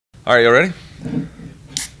All right, you ready?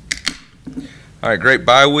 All right, great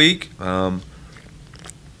bye week. The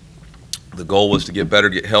goal was to get better,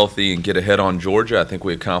 get healthy, and get ahead on Georgia. I think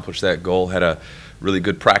we accomplished that goal. Had a really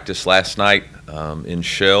good practice last night in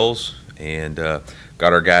Shells, and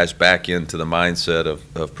got our guys back into the mindset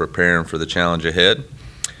of preparing for the challenge ahead.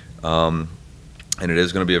 And it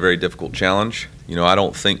is going to be a very difficult challenge. You know, I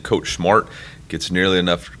don't think Coach Smart gets nearly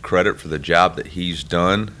enough credit for the job that he's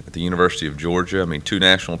done at the University of Georgia. I mean, 2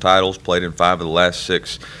 national titles, played in 5 of the last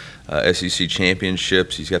 6 SEC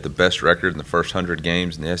championships. He's got the best record in the first 100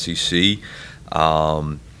 games in the SEC.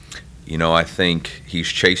 You know, I think he's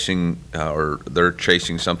chasing, or they're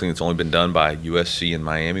chasing something that's only been done by USC and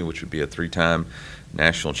Miami, which would be a 3-time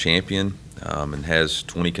national champion, and has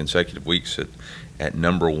 20 consecutive weeks at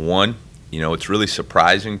number 1. You know, it's really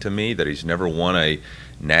surprising to me that he's never won a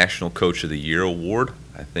National Coach of the Year award.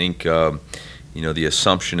 I think, you know, the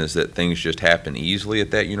assumption is that things just happen easily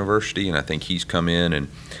at that university, and I think he's come in and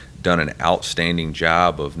done an outstanding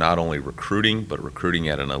job of not only recruiting, but recruiting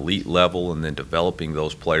at an elite level and then developing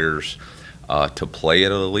those players to play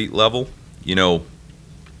at an elite level. You know,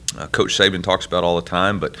 Coach Saban talks about all the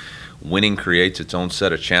time, but winning creates its own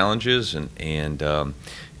set of challenges, and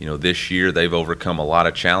you know, this year they've overcome a lot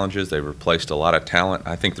of challenges. They've replaced a lot of talent.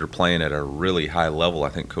 I think they're playing at a really high level. I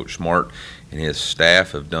think Coach Smart and his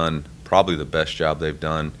staff have done probably the best job they've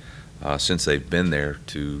done since they've been there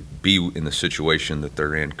to be in the situation that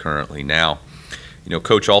they're in currently now. You know,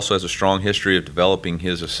 Coach also has a strong history of developing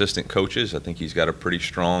his assistant coaches. I think he's got a pretty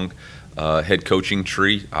strong head coaching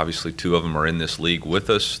tree. Obviously, 2 of them are in this league with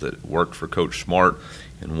us that worked for Coach Smart,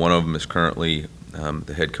 and one of them is currently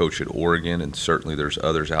the head coach at Oregon, and certainly there's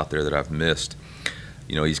others out there that I've missed.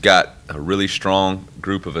 You know, he's got a really strong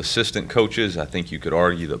group of assistant coaches. I think you could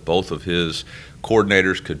argue that both of his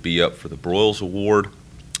coordinators could be up for the Broyles Award.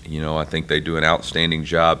 You know, I think they do an outstanding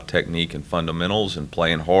job, technique and fundamentals, and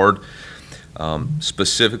playing hard.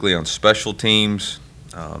 Specifically on special teams,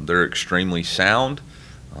 they're extremely sound.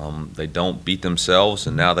 They don't beat themselves,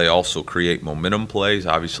 and now they also create momentum plays.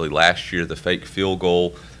 Obviously, last year the fake field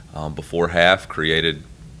goal before half created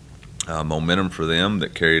momentum for them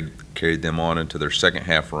that carried them on into their second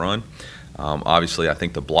half run. Obviously, I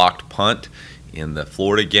think the blocked punt in the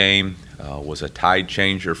Florida game was a tide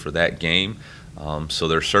changer for that game. So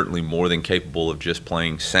they're certainly more than capable of just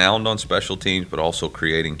playing sound on special teams, but also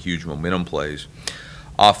creating huge momentum plays.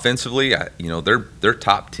 Offensively, you know, they're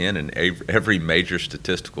top 10 in every major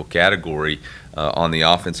statistical category on the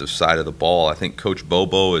offensive side of the ball. I think Coach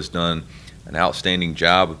Bobo has done an outstanding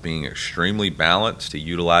job of being extremely balanced. He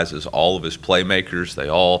utilizes all of his playmakers. They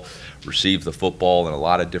all receive the football in a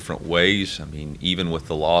lot of different ways. I mean, even with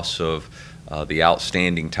the loss of the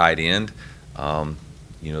outstanding tight end,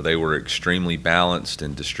 you know, they were extremely balanced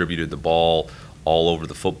and distributed the ball all over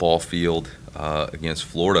the football field against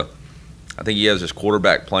Florida. I think he has his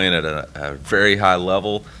quarterback playing at a very high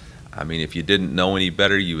level. I mean, if you didn't know any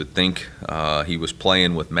better, you would think he was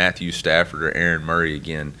playing with Matthew Stafford or Aaron Murray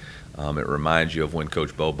again. It reminds you of when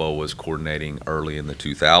Coach Bobo was coordinating early in the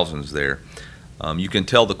 2000s there. You can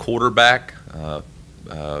tell the quarterback,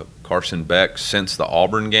 Carson Beck, since the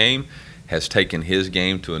Auburn game, has taken his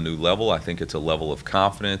game to a new level. I think it's a level of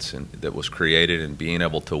confidence that was created in being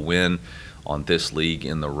able to win on this league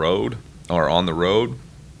on the road.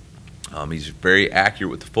 He's very accurate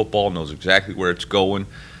with the football, knows exactly where it's going,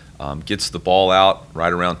 gets the ball out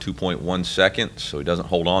right around 2.1 seconds, so he doesn't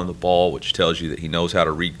hold on to the ball, which tells you that he knows how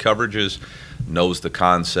to read coverages, knows the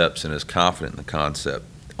concepts, and is confident in the concept.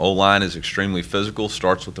 O-line is extremely physical,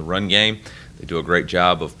 starts with the run game. They do a great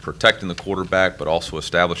job of protecting the quarterback, but also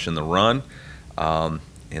establishing the run. And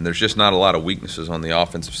there's just not a lot of weaknesses on the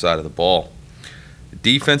offensive side of the ball.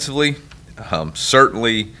 Defensively,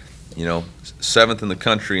 certainly, you know, 7th in the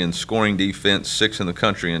country in scoring defense, 6th in the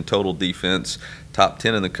country in total defense, top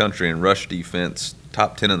 10 in the country in rush defense,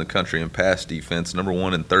 top 10 in the country in pass defense, number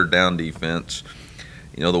 1 in third down defense.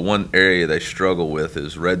 You know, the one area they struggle with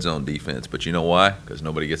is red zone defense, but you know why? Because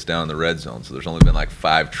nobody gets down in the red zone, so there's only been like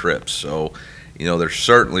 5 trips. So, you know, they're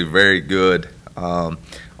certainly very good on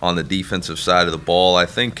the defensive side of the ball. I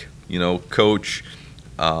think, you know, Coach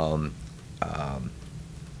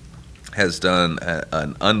has done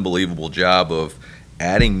an unbelievable job of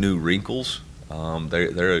adding new wrinkles.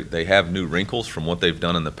 They have new wrinkles from what they've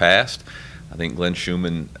done in the past. I think Glenn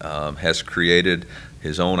Schumann has created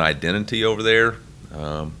his own identity over there.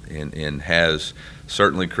 And has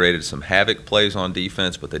certainly created some havoc plays on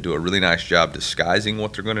defense, but they do a really nice job disguising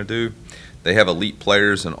what they're going to do. They have elite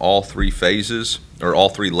players in all 3 phases, or all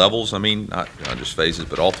 3 levels, I mean, not just phases,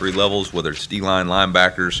 but all 3 levels, whether it's D-line,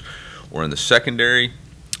 linebackers, or in the secondary.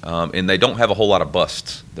 and they don't have a whole lot of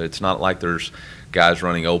busts. It's not like there's guys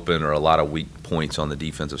running open or a lot of weak points on the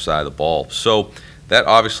defensive side of the ball. So that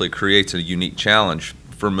obviously creates a unique challenge.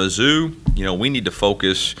 For Mizzou, we need to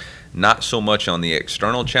focus not so much on the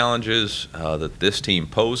external challenges that this team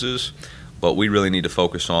poses, but we really need to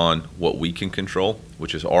focus on what we can control,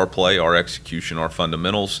 which is our play, our execution, our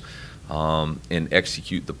fundamentals, and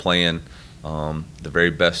execute the plan the very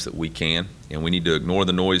best that we can. And we need to ignore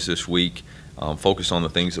the noise this week, focus on the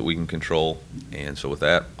things that we can control. And so with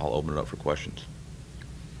that, I'll open it up for questions.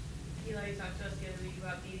 Eli, you talked to us the other week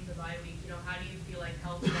about beating the bye week. How do you feel like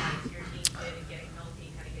health-wise your team did in getting healthy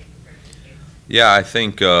and kind of getting prepared for the game? Yeah, I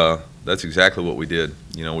think that's exactly what we did.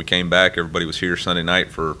 We came back. Everybody was here Sunday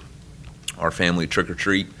night for our family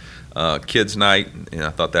trick-or-treat kids night, and I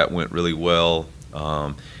thought that went really well.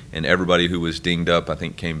 And everybody who was dinged up, I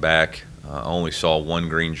think, came back. I only saw one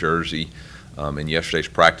green jersey in yesterday's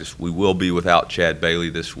practice. We will be without Chad Bailey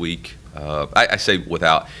this week. I say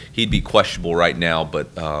without. He'd be questionable right now,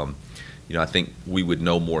 but I think we would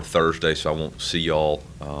know more Thursday, so I won't see y'all,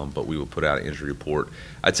 but we will put out an injury report.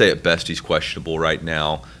 I'd say at best he's questionable right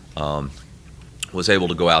now. Was able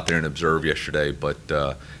to go out there and observe yesterday, but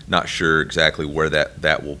not sure exactly where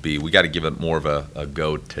that will be. We got to give it more of a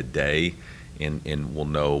go today, and we'll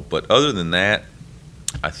know. But other than that,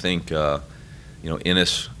 I think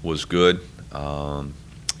Ennis was good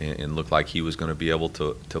and looked like he was going to be able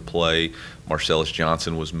to play. Marcellus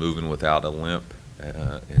Johnson was moving without a limp,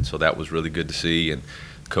 and so that was really good to see. And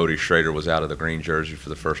Cody Schrader was out of the green jersey for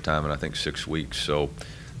the first time in I think 6 weeks, so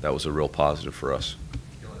that was a real positive for us.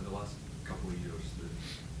 The last couple of years, the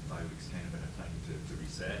bye week's kind of been a time to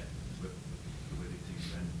reset with the way the team's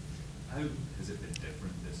been. How has it been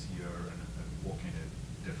different this year, and what kind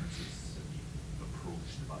of differences have you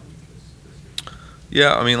approached the bye week this year?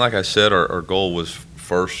 Yeah, I mean, like I said, our goal was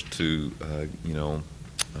first to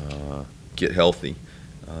get healthy,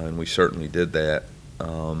 and we certainly did that.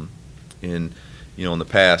 In the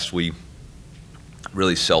past, we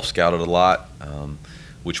really self-scouted a lot,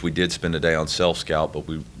 which we did spend a day on self-scout, but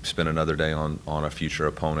we spent another day on a future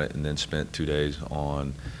opponent, and then spent 2 days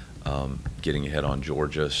on getting ahead on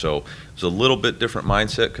Georgia. So it was a little bit different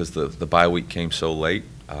mindset because the bye week came so late.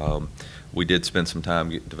 We did spend some time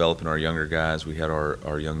developing our younger guys. We had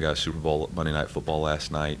our young guys Super Bowl Monday Night Football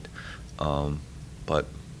last night. But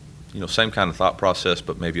same kind of thought process,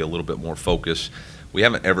 but maybe a little bit more focus. We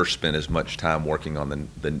haven't ever spent as much time working on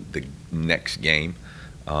the next game,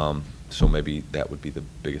 so maybe that would be the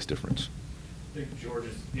biggest difference. I think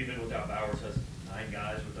Georgia's, even without Bowers, has 9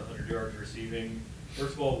 guys with 100 yards receiving.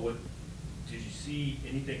 First of all, did you see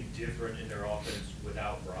anything different in their offense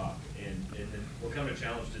without Brock? And then what kind of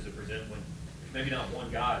challenge does it present when maybe not one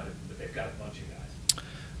guy, but they've got a bunch of guys?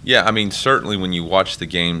 Yeah, I mean, certainly when you watch the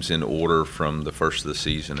games in order from the first of the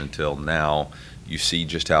season until now, you see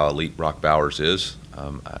just how elite Brock Bowers is.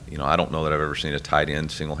 I don't know that I've ever seen a tight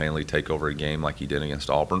end single-handedly take over a game like he did against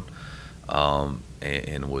Auburn,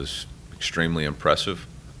 and was extremely impressive.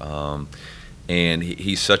 And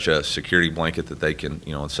he's such a security blanket that they can,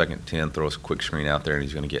 on 2nd and 10, throw a quick screen out there and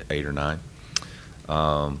he's going to get 8 or 9.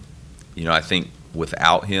 I think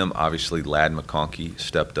without him, obviously Ladd McConkey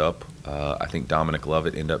stepped up. I think Dominic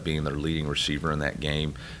Lovett ended up being their leading receiver in that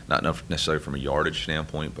game, not necessarily from a yardage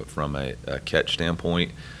standpoint, but from a catch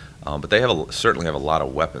standpoint. But they certainly have a lot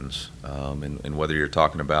of weapons, and whether you're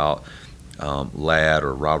talking about Ladd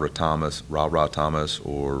or Rob Thomas,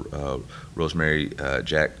 or Rosemary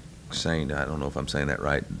Jack Saint, I don't know if I'm saying that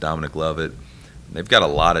right, Dominic Lovett, they've got a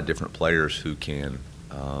lot of different players who can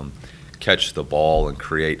catch the ball and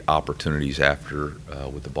create opportunities after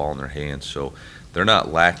with the ball in their hands. So they're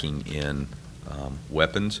not lacking in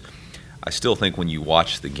weapons. I still think when you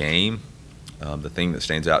watch the game, the thing that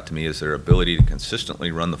stands out to me is their ability to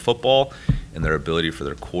consistently run the football and their ability for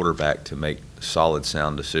their quarterback to make solid,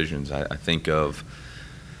 sound decisions. I think it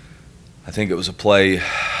was a play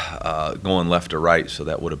going left to right, so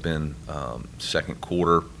that would have been second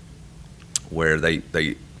quarter, where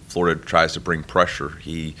Florida tries to bring pressure.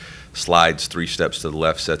 He slides 3 steps to the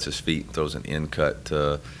left, sets his feet, and throws an in cut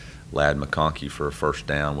to Ladd McConkey for a first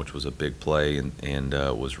down, which was a big play and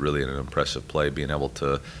was really an impressive play, being able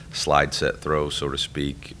to slide set throw, so to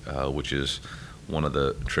speak, which is one of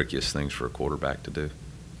the trickiest things for a quarterback to do.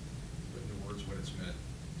 Put into words what it's meant,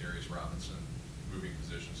 Darius Robinson moving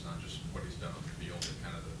positions, not just what he's done on the field, but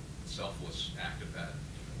kind of the selfless act of that.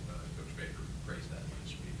 Coach Baker praised that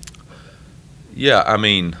this week. Yeah, I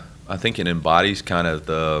mean, I think it embodies kind of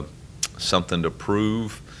the something to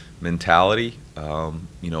prove mentality,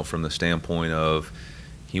 from the standpoint of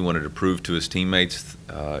he wanted to prove to his teammates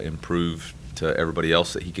and prove to everybody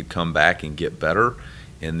else that he could come back and get better.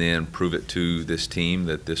 and then prove it to this team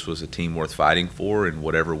that this was a team worth fighting for, and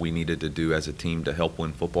whatever we needed to do as a team to help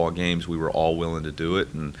win football games, we were all willing to do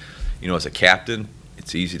it. And, you know, as a captain,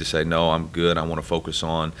 it's easy to say, no, I'm good. I want to focus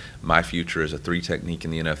on my future as a 3 technique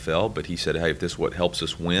in the NFL. But he said, hey, if this is what helps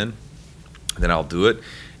us win, then I'll do it.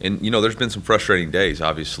 And, you know, there's been some frustrating days.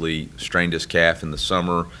 Obviously, strained his calf in the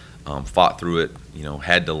summer, fought through it, you know,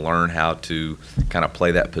 had to learn how to kind of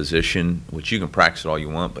play that position, which you can practice it all you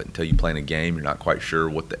want, but until you play in a game, you're not quite sure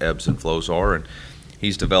what the ebbs and flows are. And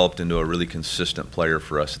he's developed into a really consistent player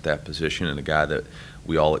for us at that position, and a guy that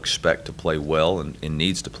we all expect to play well and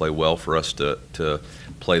needs to play well for us to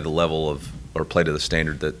play the level of, or play to the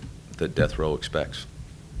standard that Death Row expects.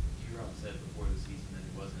 Rob said before the season that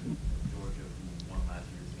it wasn't Georgia who won last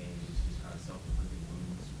year's game, it was just kind of self-inflicted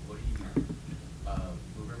wounds. What do you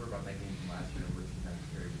remember about that game from last year, and what you kind of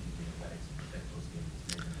carry with you that close game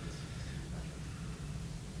experience this matchup?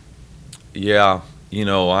 Yeah, you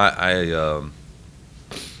know, I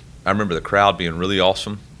remember the crowd being really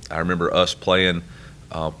awesome. I remember us playing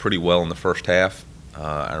pretty well in the first half.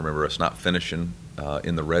 I remember us not finishing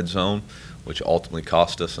in the red zone, which ultimately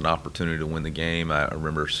cost us an opportunity to win the game. I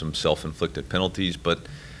remember some self-inflicted penalties, but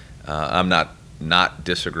I'm not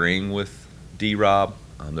disagreeing with D-Rob.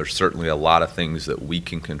 There's certainly a lot of things that we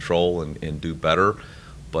can control and do better,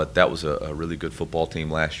 but that was a really good football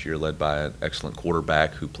team last year, led by an excellent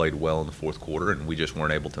quarterback who played well in the fourth quarter, and we just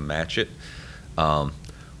weren't able to match it.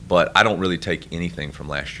 But I don't really take anything from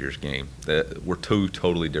last year's game. We're 2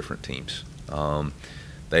 totally different teams.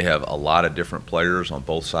 They have a lot of different players on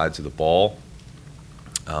both sides of the ball,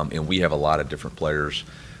 and we have a lot of different players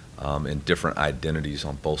and different identities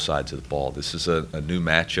on both sides of the ball. This is a new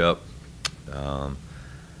matchup,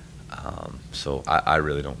 so I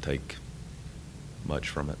really don't take much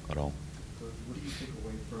from it at all. Coach, what do you take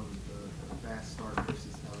away from the fast start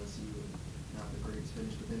versus LSU and now the greatest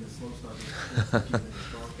finish, but then the slow start versus keeping it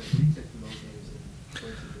strong? What do you take from those games and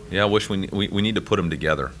breaks and joys? Yeah, I wish we need to put them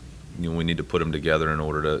together. You know, we need to put them together in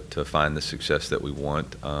order to find the success that we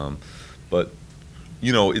want. But,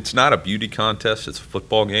 you know, it's not a beauty contest. It's a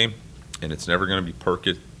football game, and it's never going to be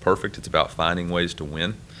perfect. It's about finding ways to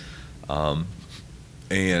win. And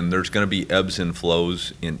there's going to be ebbs and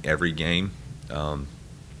flows in every game. And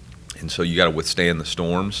so you got to withstand the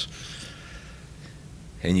storms,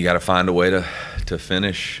 and you got to find a way to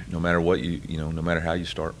finish no matter what no matter how you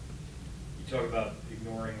start. You talk about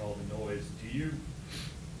ignoring all the noise. Do you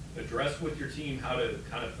address with your team how to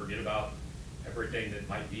kind of forget about everything that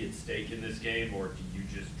might be at stake in this game, or do you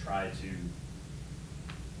just try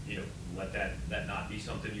to, let that not be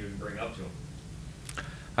something you would bring up to them?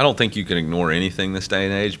 I don't think you can ignore anything this day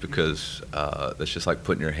and age, because that's just like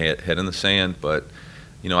putting your head in the sand. But,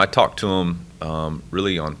 I talked to him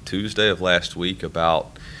really on Tuesday of last week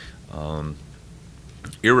about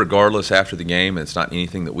irregardless after the game, it's not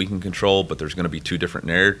anything that we can control, but there's going to be 2 different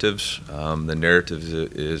narratives. The narrative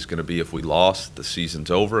is going to be, if we lost, the season's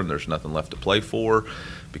over and there's nothing left to play for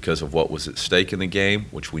because of what was at stake in the game,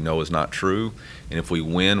 which we know is not true. And if we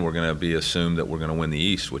win, we're going to be assumed that we're going to win the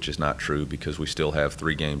East, which is not true, because we still have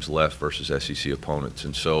 3 games left versus SEC opponents.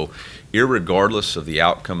 And so, irregardless of the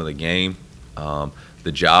outcome of the game,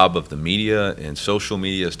 the job of the media and social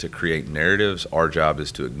media is to create narratives. Our job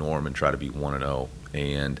is to ignore them and try to be 1-0.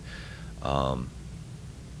 And,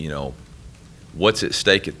 what's at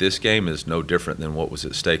stake at this game is no different than what was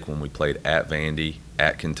at stake when we played at Vandy,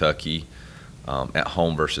 at Kentucky, at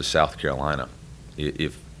home versus South Carolina.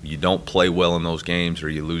 If you don't play well in those games, or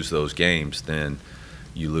you lose those games, then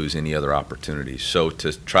you lose any other opportunities. So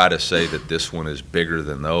to try to say that this one is bigger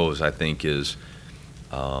than those, I think is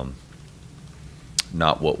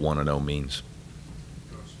not what 1-0 means.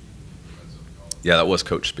 Yeah, that was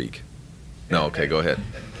coach speak. No, okay, go ahead.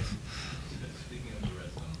 Speaking of the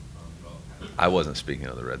red zone, I wasn't speaking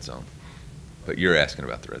of the red zone, but you're asking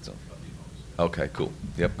about the red zone. Okay, cool.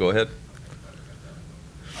 Yep, go ahead.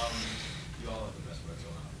 You all have the best red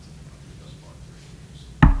zone offense thus far in 3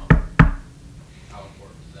 years. How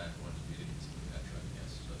important is that going to be to continue that trend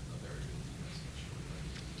against a very good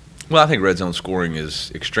defense? Well, I think red zone scoring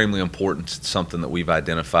is extremely important. It's something that we've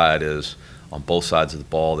identified as on both sides of the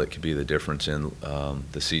ball that could be the difference in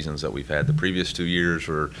the seasons that we've had the previous 2 years,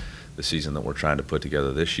 or the season that we're trying to put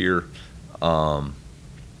together this year.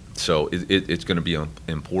 So it's going to be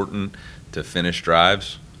important to finish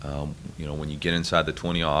drives. When you get inside the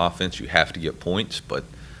 20 on offense, you have to get points, but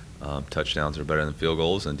touchdowns are better than field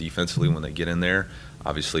goals. And defensively, when they get in there,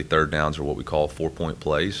 obviously third downs are what we call 4-point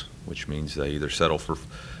plays, which means they either settle for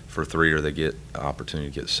 3 or they get an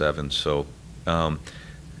opportunity to get 7. So,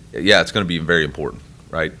 yeah, it's going to be very important,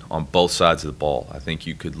 right, on both sides of the ball. I think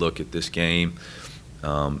you could look at this game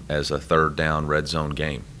as a third down red zone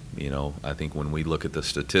game. I think when we look at the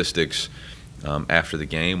statistics after the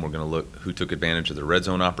game, we're going to look who took advantage of the red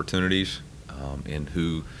zone opportunities and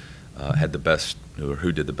who had the best, or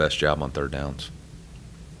who did the best job on third downs.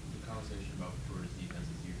 The conversation about Georgia's defense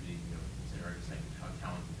is usually, considering how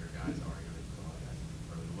talented their guys are, they put a lot of guys in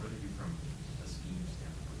front of them. What do they do from a scheme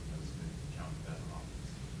standpoint? To challenge guys on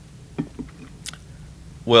offense?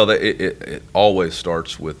 Well, it always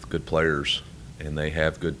starts with good players, and they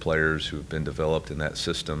have good players who have been developed in that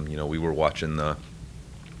system. We were watching the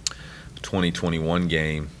 2021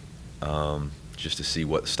 game just to see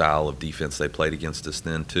what style of defense they played against us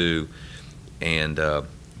then too, and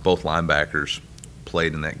both linebackers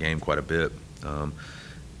played in that game quite a bit,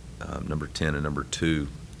 number 10 and number 2,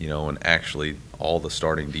 and actually all the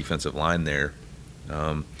starting defensive line there,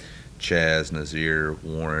 Chaz, Nazir,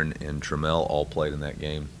 Warren, and Trammell all played in that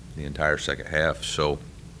game the entire second half. So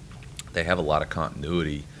they have a lot of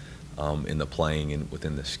continuity in the playing and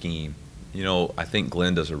within the scheme. I think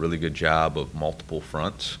Glenn does a really good job of multiple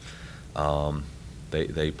fronts.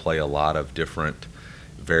 They play a lot of different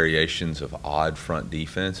variations of odd front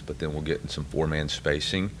defense, but then we'll get in some four-man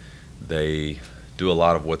spacing. They do a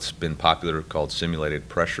lot of what's been popular called simulated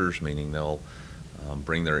pressures, meaning they'll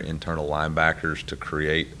bring their internal linebackers to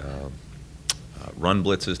create run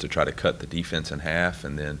blitzes to try to cut the defense in half,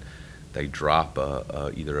 and then they drop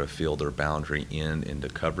either a field or boundary into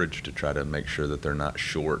coverage to try to make sure that they're not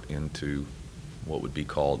short into what would be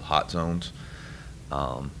called hot zones.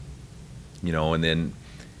 And then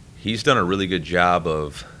he's done a really good job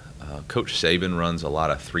of Coach Saban runs a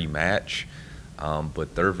lot of three-match,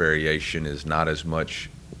 but their variation is not as much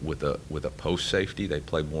with a post safety. They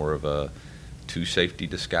play more of a two-safety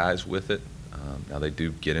disguise with it. Now they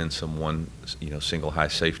do get in some single high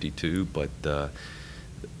safety too, but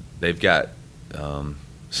they've got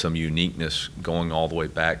some uniqueness going all the way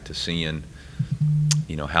back to seeing,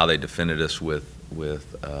 how they defended us with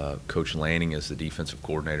Coach Lanning as the defensive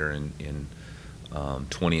coordinator in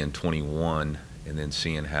 20 and 21, and then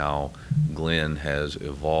seeing how Glenn has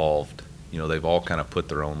evolved. They've all kind of put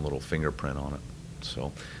their own little fingerprint on it.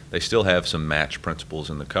 So they still have some match principles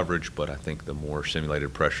in the coverage, but I think the more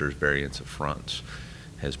simulated pressures, variance of fronts,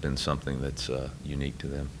 has been something that's unique to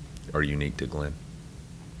them, or unique to Glenn.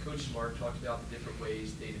 Coach Smart talked about the different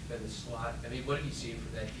ways they defend the slot. I mean, what have you seen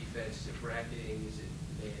from that defense? Is it bracketing? Is it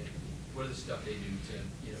man? What are the stuff they do to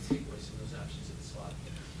take away some of those options at the slot?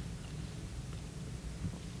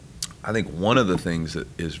 I think one of the things that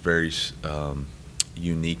is very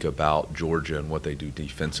unique about Georgia and what they do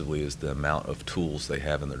defensively is the amount of tools they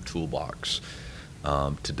have in their toolbox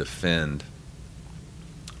to defend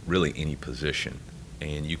really any position.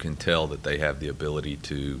 And you can tell that they have the ability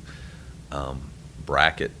to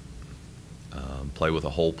bracket, play with a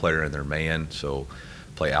whole player in their man, so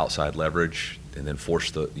play outside leverage, and then force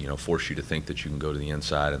you to think that you can go to the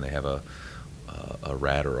inside, and they have a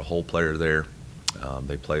rat or a whole player there.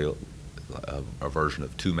 They play a version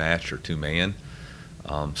of two-match or two-man.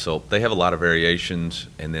 So they have a lot of variations,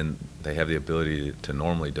 and then they have the ability to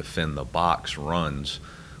normally defend the box runs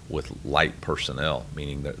with light personnel,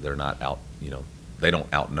 meaning that they're not out, they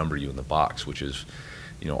don't outnumber you in the box, which is,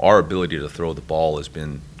 our ability to throw the ball has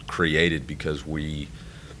been created because we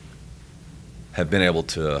have been able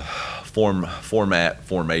to format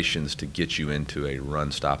formations to get you into a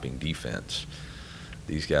run-stopping defense.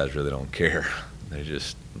 These guys really don't care. They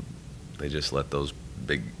just let those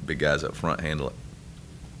big guys up front handle it.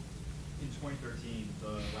 In 2013, the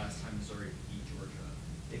last time Missouri beat Georgia,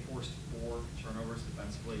 they forced 4 turnovers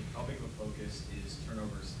defensively. How big of a focus is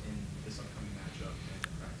turnovers in this upcoming matchup and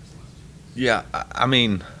in practice the last 2 weeks? Yeah, I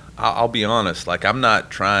mean, I'll be honest. Like, I'm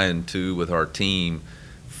not trying to, with our team,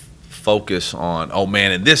 focus on, oh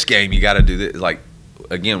man, in this game you got to do this. Like,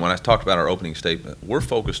 again, when I talked about our opening statement, we're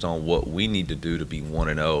focused on what we need to do to be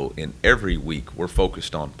 1-0. In every week, we're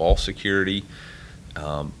focused on ball security,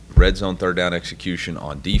 red zone third down execution.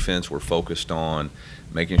 On defense, we're focused on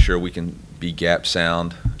making sure we can be gap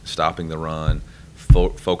sound, stopping the run,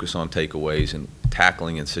 focus on takeaways, and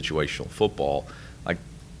tackling in situational football. Like,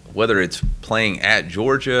 whether it's playing at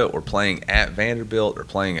Georgia or playing at Vanderbilt or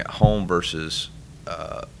playing at home versus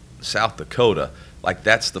South Dakota, like,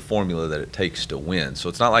 that's the formula that it takes to win. So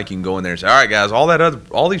it's not like you can go in there and say, all right, guys,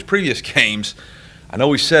 all these previous games, I know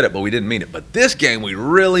we said it, but we didn't mean it. But this game, we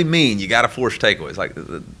really mean you got to force takeaways. Like,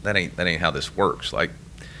 that ain't how this works. Like,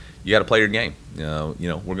 you got to play your game. We're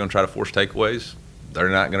going to try to force takeaways. They're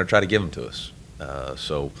not going to try to give them to us.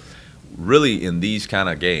 So really, in these kind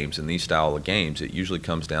of games, in these style of games, it usually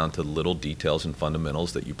comes down to little details and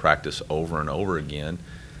fundamentals that you practice over and over again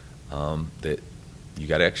that you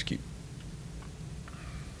got to execute.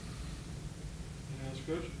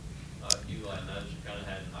 Eli, now that you've kind of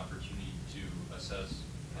had an opportunity to assess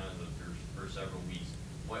kind of the first several weeks,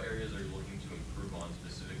 what areas are you looking to improve on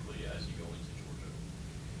specifically as you go into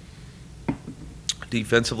Georgia?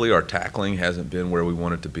 Defensively, our tackling hasn't been where we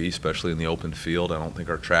want it to be, especially in the open field. I don't think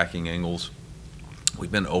our tracking angles,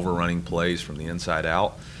 we've been overrunning plays from the inside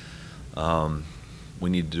out. We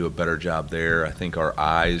need to do a better job there. I think our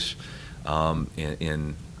eyes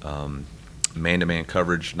in man-to-man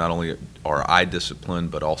coverage, not only our eye discipline,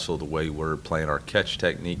 but also the way we're playing our catch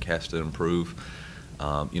technique has to improve.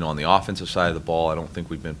 On the offensive side of the ball, I don't think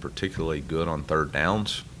we've been particularly good on third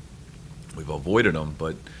downs. We've avoided them,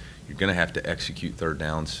 but you're going to have to execute third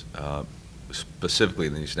downs, specifically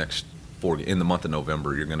in these next in the month of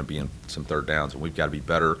November. You're going to be in some third downs, and we've got to be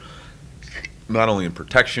better, not only in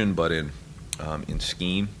protection but in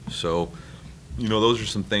scheme. So, those are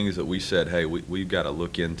some things that we said, hey, we've got to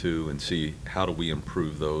look into and see how do we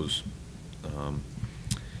improve those.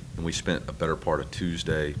 And we spent a better part of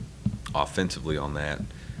Tuesday offensively on that.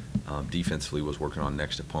 Defensively was working on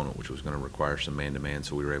next opponent, which was going to require some man-to-man,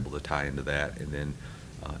 so we were able to tie into that. And then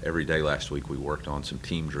every day last week we worked on some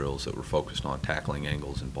team drills that were focused on tackling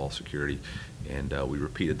angles and ball security, and we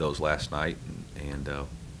repeated those last night, and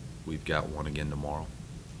we've got one again tomorrow.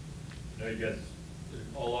 I know you guys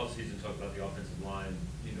all offseason talked about the offensive line,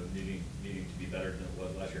 needing to be better than it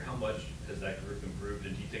was last year. How much has that group improved,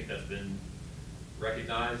 and do you think that's been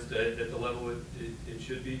recognized at the level it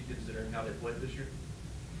should be, considering how they played this year?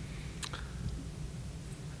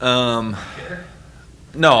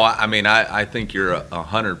 No, I think you're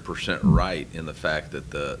 100% right in the fact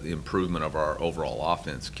that the improvement of our overall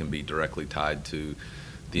offense can be directly tied to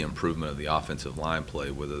the improvement of the offensive line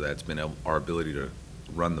play, whether that's been our ability to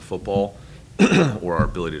run the football or our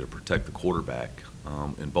ability to protect the quarterback.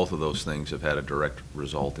 And both of those things have had a direct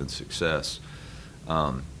result in success.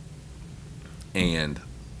 I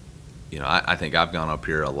think I've gone up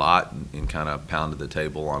here a lot and kind of pounded the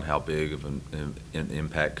table on how big of an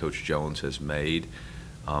impact Coach Jones has made,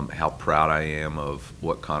 how proud I am of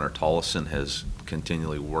what Connor Tollison has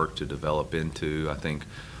continually worked to develop into. I think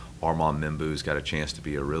Armand Membu's got a chance to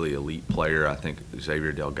be a really elite player. I think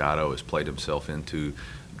Xavier Delgado has played himself into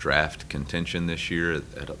draft contention this year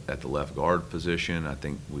at the left guard position. I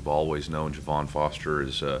think we've always known Javon Foster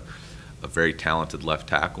is a very talented left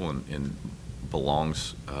tackle and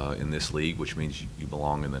belongs in this league, which means you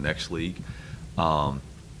belong in the next league.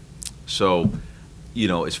 So,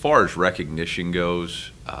 as far as recognition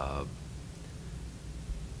goes,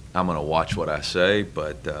 I'm going to watch what I say,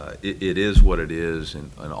 but it is what it is,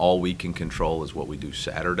 and all we can control is what we do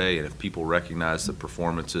Saturday. And if people recognize the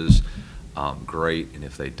performances, great. And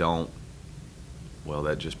if they don't, well,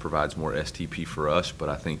 that just provides more STP for us. But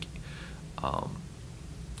I think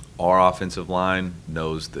our offensive line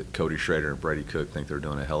knows that Cody Schrader and Brady Cook think they're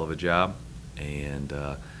doing a hell of a job. And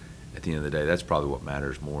at the end of the day, that's probably what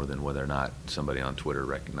matters more than whether or not somebody on Twitter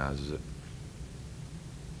recognizes it.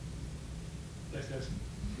 Thanks, guys.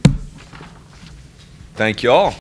 Thank you all.